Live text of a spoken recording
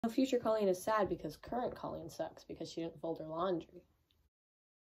Future Colleen is sad because current Colleen sucks because she didn't fold her laundry.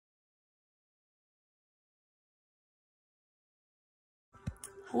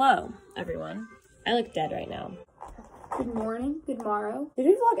 Hello, everyone. I look dead right now. Good morning, good morrow. Did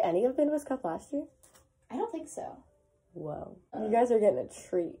we vlog any of Binwa's Cup last year? I don't think so. Whoa. You guys are getting a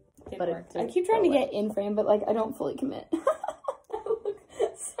treat. But I keep trying to get in frame, but like I don't fully commit. I look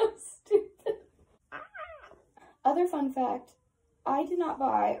so stupid. Other fun fact, I did not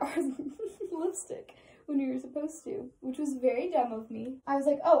buy our lipstick when we were supposed to, which was very dumb of me. I was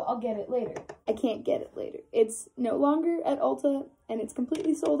like, oh, I'll get it later. I can't get it later. It's no longer at Ulta, and it's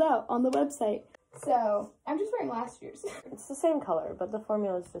completely sold out on the website. So, I'm just wearing last year's. It's the same color, but the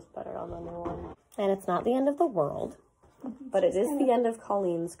formula is just better on the new one. And it's not the end of the world, but it is the end of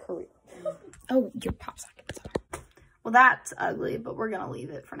Colleen's career. Oh, your pop socket. Well, that's ugly, but we're gonna leave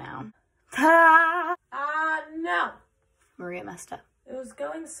it for now. Ta-da! No. Maria messed up. It was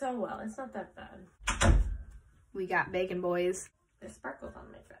going so well. It's not that bad. We got bacon boys. There's sparkles on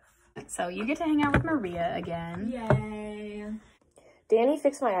my dress. So you get to hang out with Maria again. Yay. Danny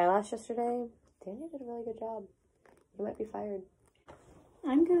fixed my eyelash yesterday. Danny did a really good job. You might be fired.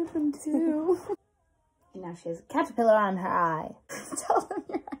 I'm good at them too. And now she has a caterpillar on her eye. Tell them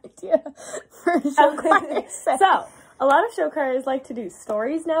your idea for a show choir. So, a lot of show choirs like to do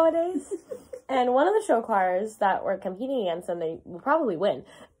stories nowadays. And one of the show choirs that we're competing against, and they will probably win,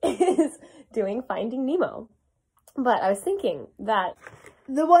 is doing Finding Nemo. But I was thinking that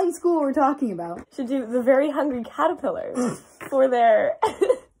the one school we're talking about should do The Very Hungry Caterpillars for their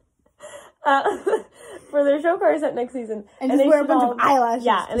show choirs at next season. And just wear a bunch of eyelashes.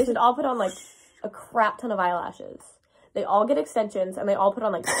 Yeah, and they should all put on like a crap ton of eyelashes. They all get extensions, and they all put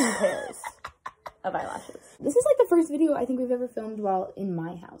on like 2 pairs of eyelashes. This is like the first video I think we've ever filmed while in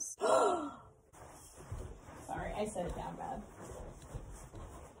my house. Sorry, I said it down bad.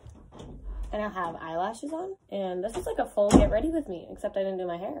 And I'll have eyelashes on, and this is like a full get ready with me, except I didn't do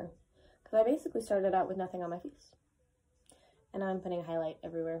my hair. Because I basically started out with nothing on my face. And now I'm putting highlight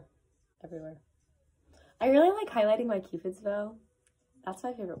everywhere. Everywhere. I really like highlighting my Cupid's bow. That's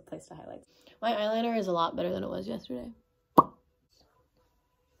my favorite place to highlight. My eyeliner is a lot better than it was yesterday.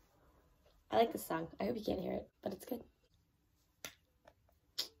 I like this song. I hope you can't hear it, but it's good.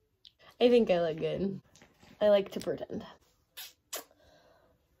 I think I look good. I like to pretend.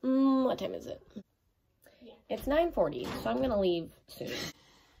 What time is it? It's 9:40, so I'm gonna leave soon.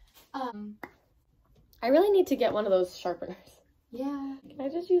 I really need to get one of those sharpeners. Yeah. Can I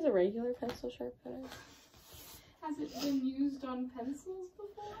just use a regular pencil sharpener? Has it been used on pencils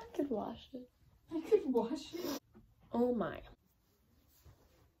before? I could wash it. I could wash it. Oh my.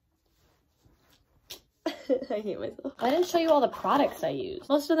 I hate myself. I didn't show you all the products I use.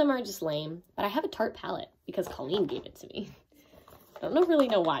 Most of them are just lame, but I have a Tarte palette because Colleen gave it to me. I don't really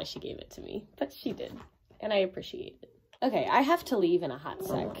know why she gave it to me, but she did, and I appreciate it. Okay, I have to leave in a hot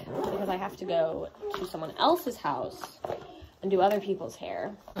sec because I have to go to someone else's house and do other people's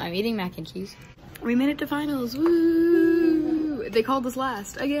hair. I'm eating mac and cheese. We made it to finals. Woo! They called us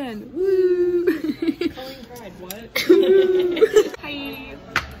last again. Woo! Colleen cried. What? Hi.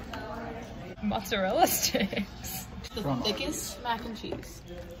 Mozzarella sticks. The thickest mac and cheese.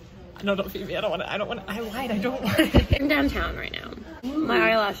 No, don't feed me. I don't want it. I lied. I don't want it. I'm downtown right now.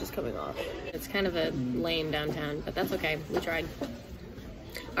 My eyelash is coming off. It's kind of a lame downtown, but that's okay. We tried.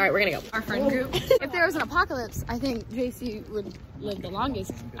 All right, we're gonna go. Our friend group. If there was an apocalypse, I think JC would live the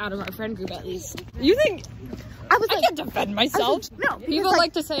longest out of our friend group, at least. You think? I can't defend myself. No. People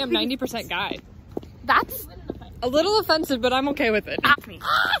like to say I'm 90% guy. That's A little offensive, but I'm okay with it. me.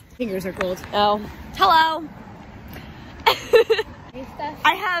 Fingers are cold. Oh. Hello.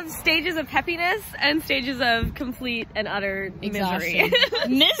 I have stages of happiness and stages of complete and utter misery.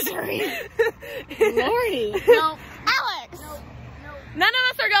 Misery? Lordy. No. Alex! No. None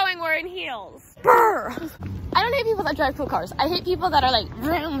of us are going, we're in heels. Brr. I don't hate people that drive cool cars. I hate people that are like,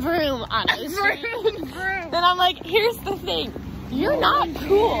 vroom, vroom, on the street. Vroom, vroom. Then I'm like, here's the thing. You're not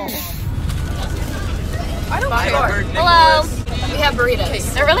cool. I don't care. Hello. We have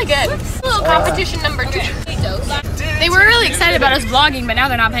burritos. They're really good. Little competition number 2. They were really excited about us vlogging, but now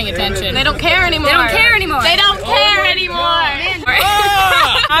they're not paying attention. They don't care anymore. They don't care anymore. They don't care anymore. All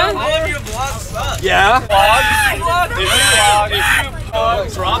of your vlogs suck. Yeah. Vlog? Did you vlog?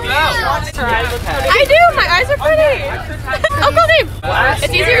 Drop it out. I do. My eyes are pretty. Oh, cool name.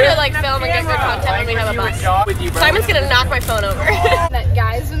 It's easier to like film and get good content when we have a bus. Simon's gonna knock my phone over. That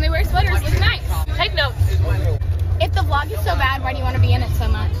guys, when they wear sweaters, look nice. Take notes. If the vlog is so bad, why do you want to be in it so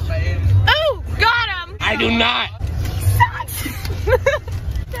much? Oh, got him. I do not.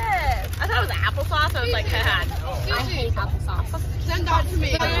 I thought it was applesauce. I was like, haha. I hate applesauce. Send that to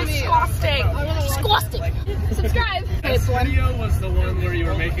me. Disgusting. Disgusting. Subscribe. This video was the one where you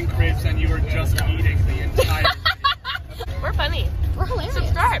were making crepes and you were just eating the entire We're funny. We're hilarious.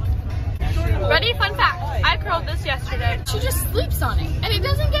 Subscribe. Ready? Fun fact. I curled this yesterday. She just sleeps on it, and it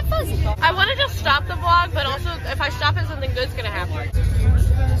doesn't get fuzzy. I wanted to stop the vlog, but also if I stop it, something good's gonna happen.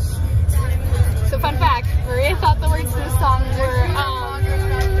 So fun fact, Maria thought the words to the song were,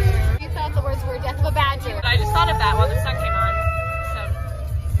 she thought the words were Death of a Badger. But I just thought of that while the sun came on. So.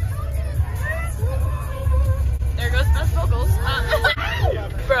 There goes best vocals.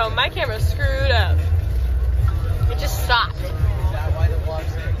 Bro, my camera's screwed up. It just stopped.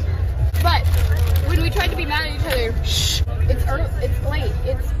 But when we tried to be mad at each other, shh, it's late.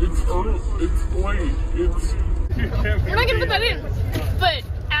 It's late. We're not gonna put that in. But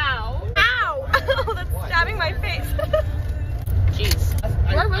ow. Ow! Oh, that's stabbing my face. Jeez.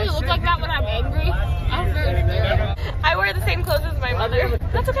 Do I really look like that when I'm angry? I'm very scared. I wear the same clothes as my mother.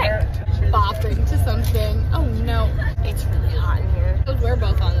 That's okay. Bopping to something. Oh no. It's really hot in here. We're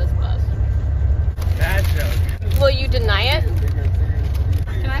both on this bus. Bad joke. Will you deny it?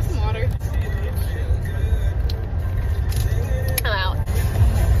 Can I have some water? I'm out.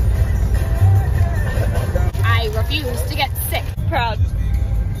 I refuse to get sick. Proud.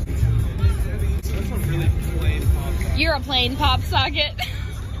 That's a really plain pop. You're a plain pop socket.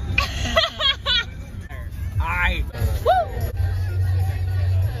 Woo!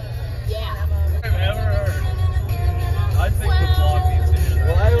 Yeah. I've ever heard. I think the vlog needs to hear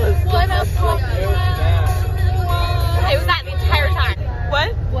that. What a It was that the entire time.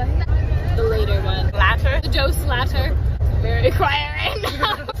 What? What? The later one. Latter? The Joe Slatter. Very quiet right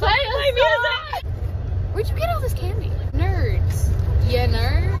now. Play music! Where'd you get all this candy? Nerds. Yeah,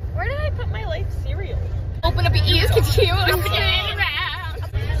 nerd. Where did I put my life cereal? Open up your ears, cause you want to get around.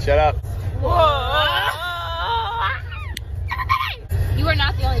 Shut up. Whoa! You are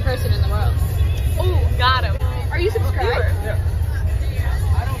not the only person in the world. Oh, got him. Are you subscribed? Yeah.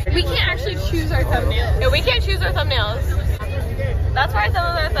 We can't actually choose our thumbnails. Yeah, we can't choose our thumbnails. That's why some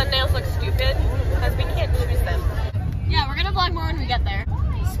of our thumbnails look stupid, because we can't choose them. Yeah, we're gonna vlog more when we get there.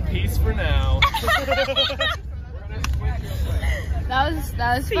 Peace for now. That was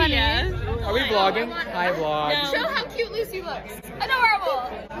funny. Yeah. Are we vlogging? Hi vlog. No. Show how cute Lucy looks. Adorable.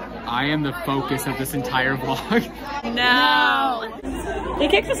 I am the focus of this entire vlog. No. He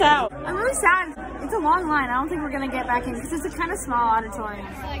kicked us out. I'm really sad. It's a long line. I don't think we're gonna get back in because it's a kind of small auditorium.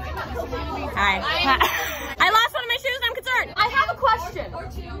 Hi. I lost one of my shoes. I'm concerned. I have a question.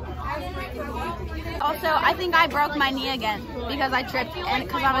 Also, I think I broke my knee again because I tripped and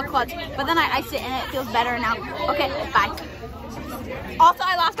because I'm a klutz. But then I iced it and it feels better now. Okay, bye. Also,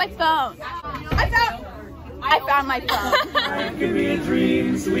 I lost my phone. I found my phone. Give me a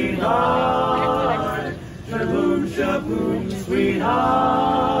dream, sweetheart. Shaboom, shaboom,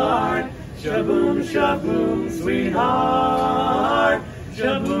 sweetheart. Shaboom, shaboom, sweetheart.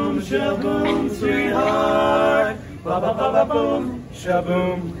 Shaboom, shaboom, sweetheart. Ba ba ba ba boom,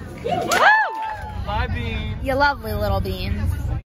 shaboom. Bye, Bean. You lovely little beans.